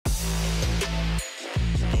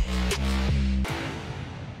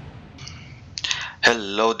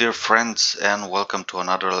Hello dear friends, and welcome to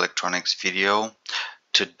another electronics video.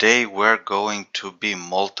 Today we're going to be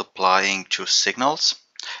multiplying two signals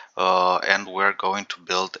and we're going to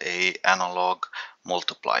build a analog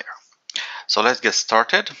multiplier. So let's get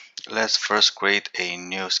started. Let's first create a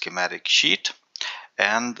new schematic sheet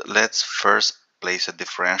and let's first place a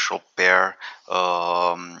differential pair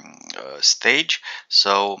stage.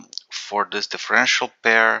 So for this differential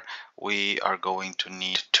pair we are going to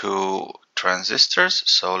need two transistors.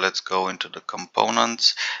 So let's go into the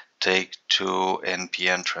components, take two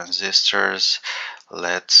NPN transistors.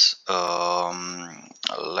 Let's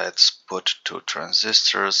put two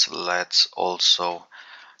transistors. Let's also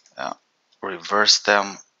reverse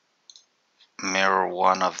them, mirror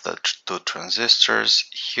one of the two transistors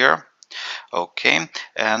here. Okay,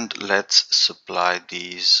 and let's supply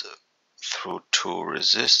these through two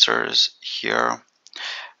resistors here,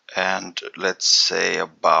 and let's say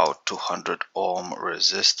about 200 ohm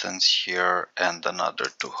resistance here and another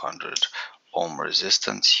 200 ohm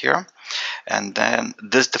resistance here. And then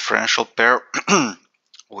this differential pair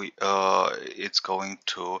it's going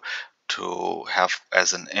to have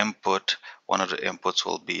as an input, one of the inputs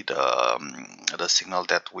will be the signal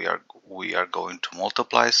that we are going to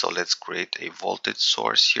multiply. So let's create a voltage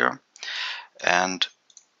source here and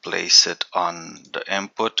place it on the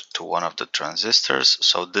input to one of the transistors.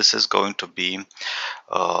 So this is going to be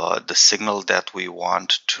the signal that we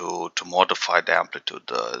want to modify the amplitude,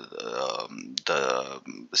 the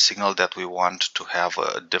signal that we want to have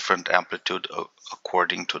a different amplitude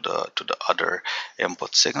according to the other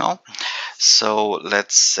input signal. So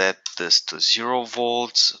let's set this to 0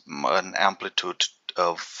 volts, an amplitude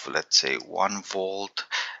of, let's say, 1 volt,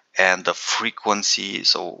 and the frequency.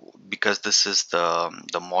 So because this is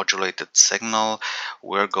the modulated signal,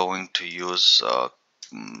 we're going to use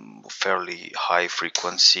fairly high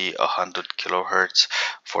frequency, 100 kilohertz,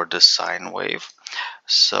 for the sine wave.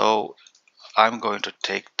 So I'm going to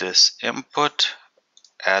take this input,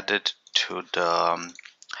 add it to the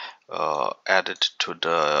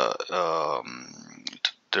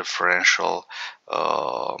differential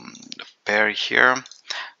pair here.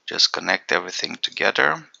 Just connect everything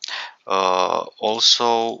together.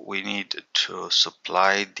 Also, we need to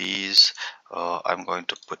supply these. I'm going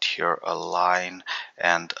to put here a line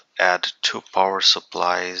and add two power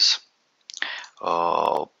supplies,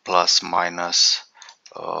 plus minus,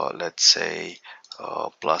 let's say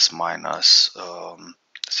plus minus,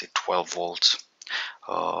 say 12 volts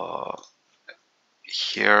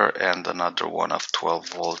here, and another one of 12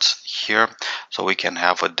 volts here, so we can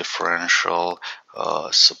have a differential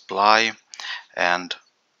supply. And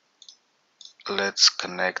let's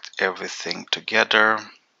connect everything together,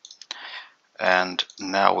 and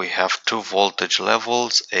now we have two voltage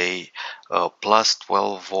levels, a plus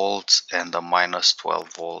 12 volts and a minus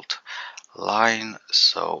 12 volt line.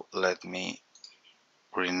 So let me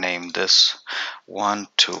rename this one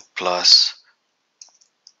to plus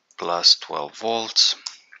 12 volts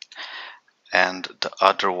and the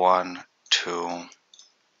other one to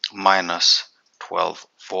minus 12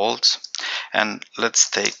 volts. And let's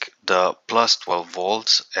take the plus 12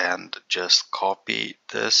 volts and just copy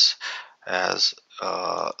this as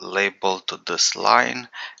a label to this line,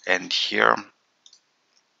 and here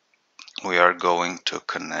we are going to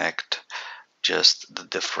connect just the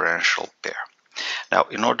differential pair. Now,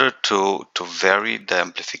 in order to vary the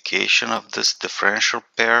amplification of this differential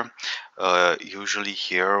pair, usually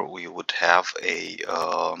here we would have a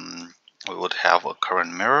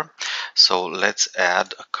current mirror. So let's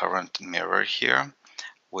add a current mirror here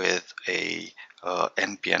with a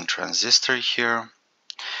NPN transistor here,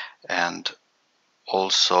 and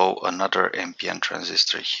also another NPN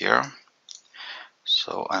transistor here.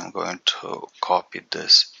 So I'm going to copy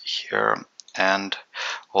this here, and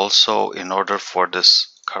also in order for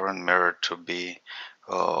this current mirror to be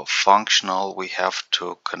functional, we have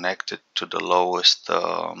to connect it to the lowest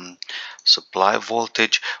supply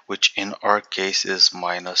voltage, which in our case is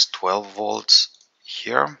minus 12 volts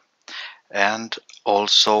here. And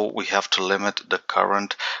also we have to limit the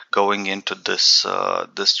current going into this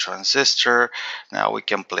this transistor. Now we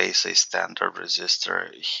can place a standard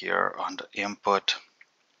resistor here on the input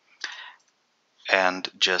and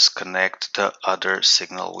just connect the other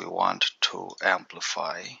signal we want to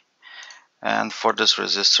amplify. And for this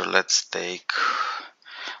resistor,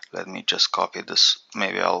 let me just copy this.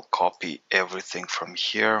 Maybe I'll copy everything from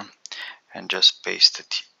here and just paste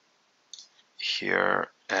it here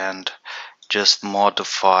and just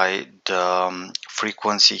modify the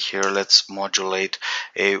frequency here. Let's modulate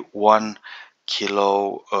a 1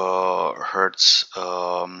 kilohertz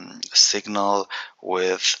signal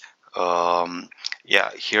with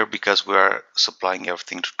Yeah, here because we are supplying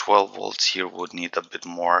everything to 12 volts, here would need a bit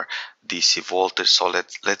more DC voltage. So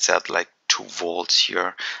let's add like 2 volts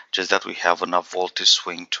here, just that we have enough voltage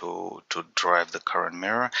swing to drive the current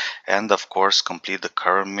mirror, and of course complete the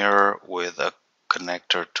current mirror with a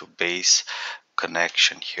connector to base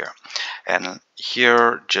connection here. And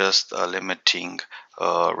here just a limiting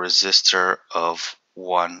resistor of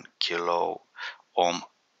 1 kilo ohm.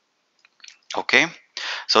 Okay,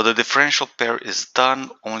 so the differential pair is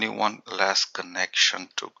done. Only one last connection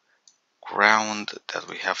to ground that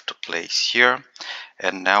we have to place here,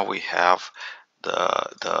 and now we have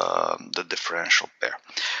the differential pair.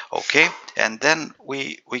 Okay, and then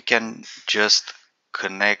we can just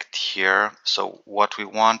connect here. So what we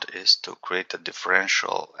want is to create a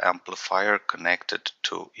differential amplifier connected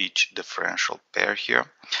to each differential pair here.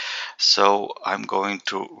 So I'm going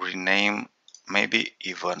to rename, maybe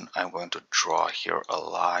even I'm going to draw here a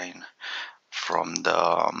line from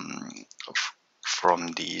the from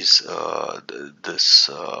these this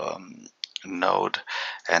node,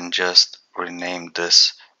 and just rename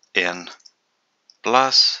this in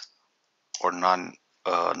plus or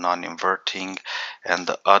non-inverting, and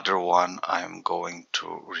the other one I'm going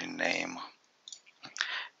to rename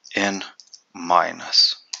in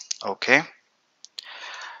minus. Okay,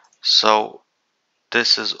 so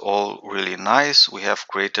this is all really nice. We have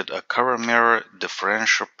created a current mirror,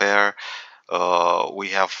 differential pair. We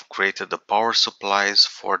have created the power supplies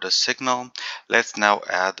for the signal. Let's now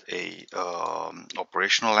add a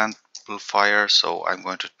operational amplifier. So I'm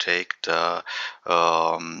going to take the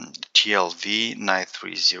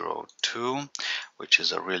TLV9302, which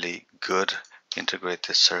is a really good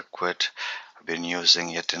integrated circuit. I've been using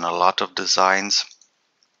it in a lot of designs.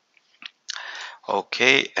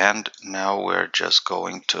 Okay, and now we're just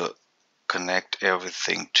going to connect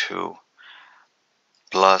everything to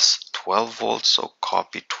plus 12 volts. So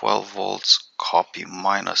copy 12 volts, copy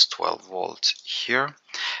minus 12 volts here.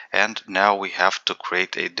 And now we have to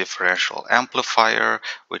create a differential amplifier,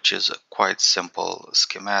 which is a quite simple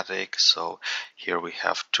schematic. So here we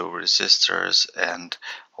have 2 resistors and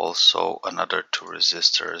also another 2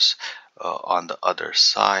 resistors on the other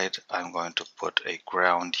side. I'm going to put a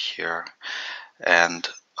ground here, and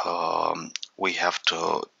we have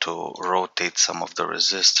to rotate some of the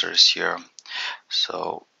resistors here.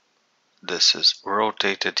 So this is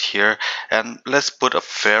rotated here, and let's put a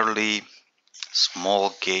fairly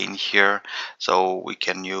small gain here, so we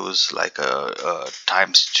can use like a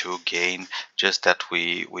 ×2 gain, just that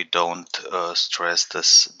we don't stress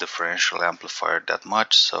this differential amplifier that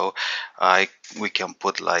much. So we can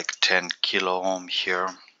put like 10 kilo ohm here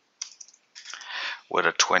with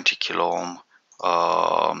a 20 kilo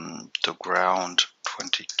ohm to ground,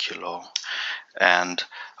 20 kilo. And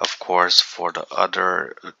of course for the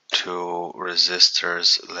other 2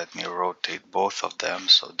 resistors, let me rotate both of them.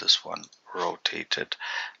 So this one rotated,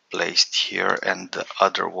 placed here, and the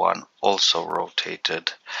other one also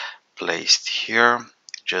rotated, placed here,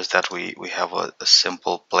 just that we have a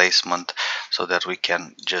simple placement so that we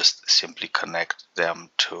can just simply connect them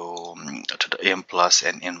to the in plus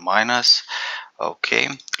and in minus. Okay,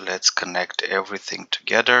 let's connect everything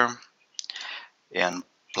together. In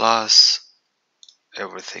plus,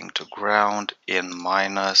 everything to ground, in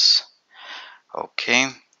minus.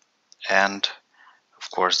 Okay, and of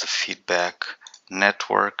course the feedback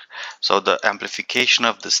network. So the amplification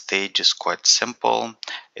of the stage is quite simple.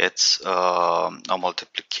 It's a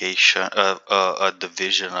multiplication, a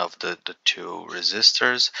division of the 2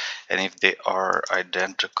 resistors, and if they are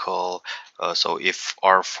identical, so if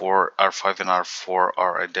R4, R5 and R4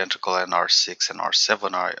 are identical, and R6 and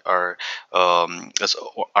R7 are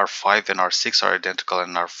R5 and R6 are identical,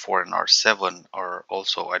 and R4 and R7 are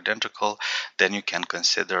also identical, then you can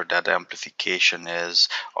consider that amplification is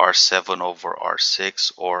R7 over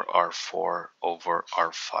R6 or R4 over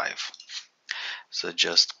R5. So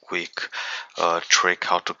just quick trick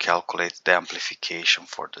how to calculate the amplification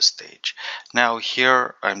for the stage. Now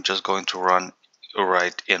here I'm just going to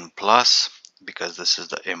write in plus, because this is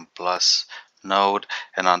the in plus node,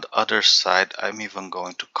 and on the other side I'm even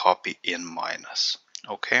going to copy in minus.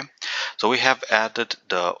 Okay, so we have added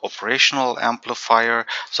the operational amplifier.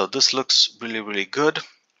 So this looks really good.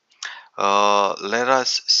 Let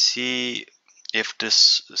us see if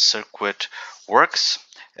this circuit works,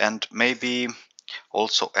 and maybe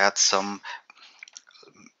also add some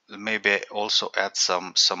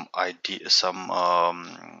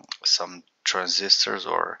some transistors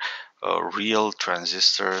or real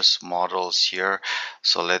transistors models here.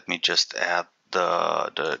 So let me just add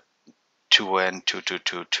the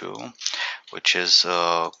 2N2222, which is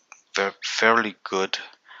fairly good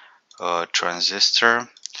transistor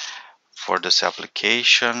for this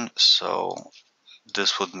application, so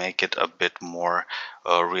this would make it a bit more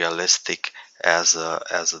realistic as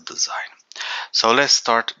a design. So let's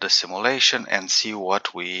start the simulation and see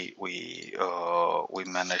what we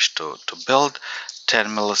managed to build. 10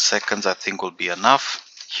 milliseconds I think will be enough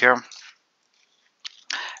here,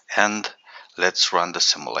 and let's run the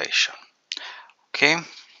simulation. Okay,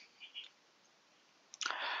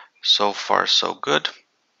 so far so good.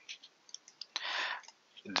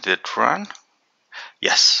 Did it run?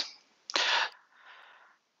 Yes.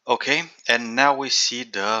 Okay, and now we see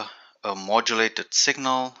the modulated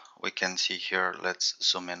signal. We can see here, let's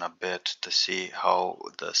zoom in a bit to see how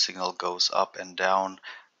the signal goes up and down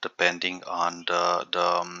depending on the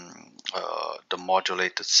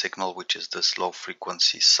modulated signal, which is this low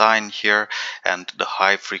frequency sine here, and the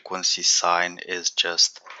high frequency sine is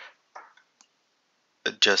just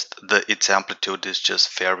its amplitude is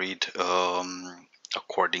just varied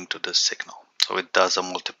according to the signal. So it does a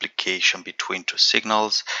multiplication between two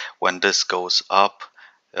signals. When this goes up,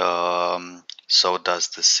 so does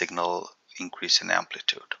the signal increase in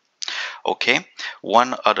amplitude. Okay,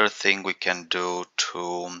 one other thing we can do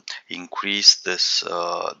to increase this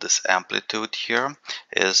this amplitude here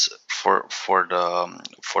is for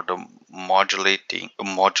the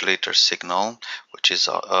modulator signal, which is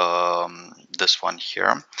this one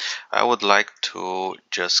here. I would like to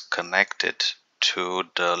just connect it to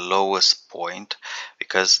the lowest point,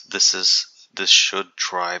 because this should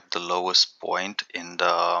drive the lowest point in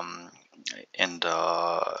the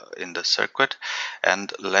circuit.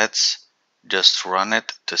 And let's just run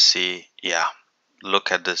it to see. Yeah,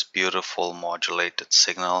 look at this beautiful modulated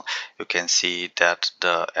signal. You can see that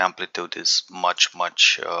the amplitude is much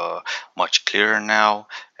clearer now.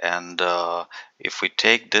 And if we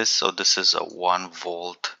take this, so this is a 1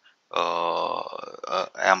 volt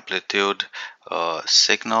amplitude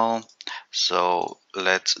signal. So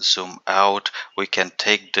let's zoom out. We can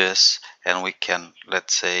take this and we can,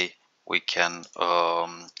 let's say, we can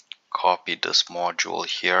copy this module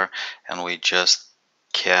here, and we just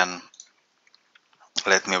can,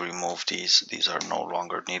 let me remove these are no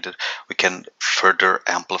longer needed. We can further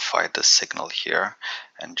amplify the signal here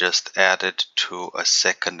and just add it to a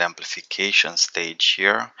second amplification stage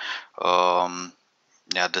here.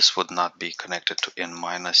 Yeah, this would not be connected to in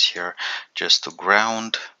minus here, just to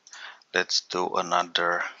ground. Let's do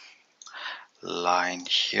another line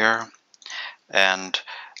here, and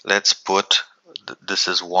let's put, this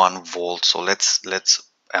is 1 volt, so let's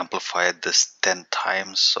amplify this 10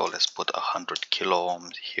 times. So let's put 100 kilo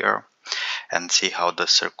ohms here and see how the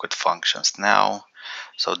circuit functions now.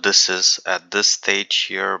 So this is at this stage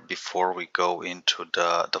here before we go into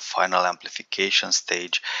the final amplification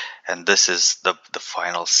stage, and this is the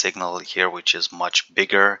final signal here, which is much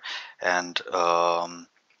bigger. And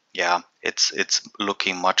yeah, it's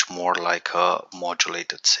looking much more like a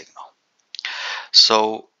modulated signal.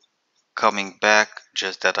 So coming back,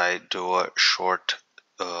 just that I do a short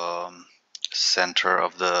center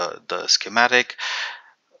of the schematic.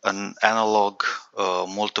 An analog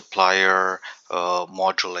multiplier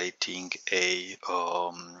modulating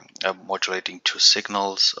modulating two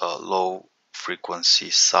signals, a low frequency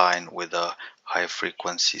sine with a high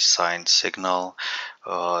frequency sine signal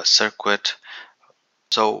circuit.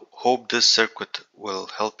 So hope this circuit will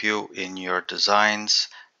help you in your designs,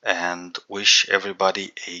 and wish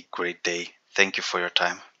everybody a great day. Thank you for your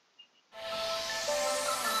time.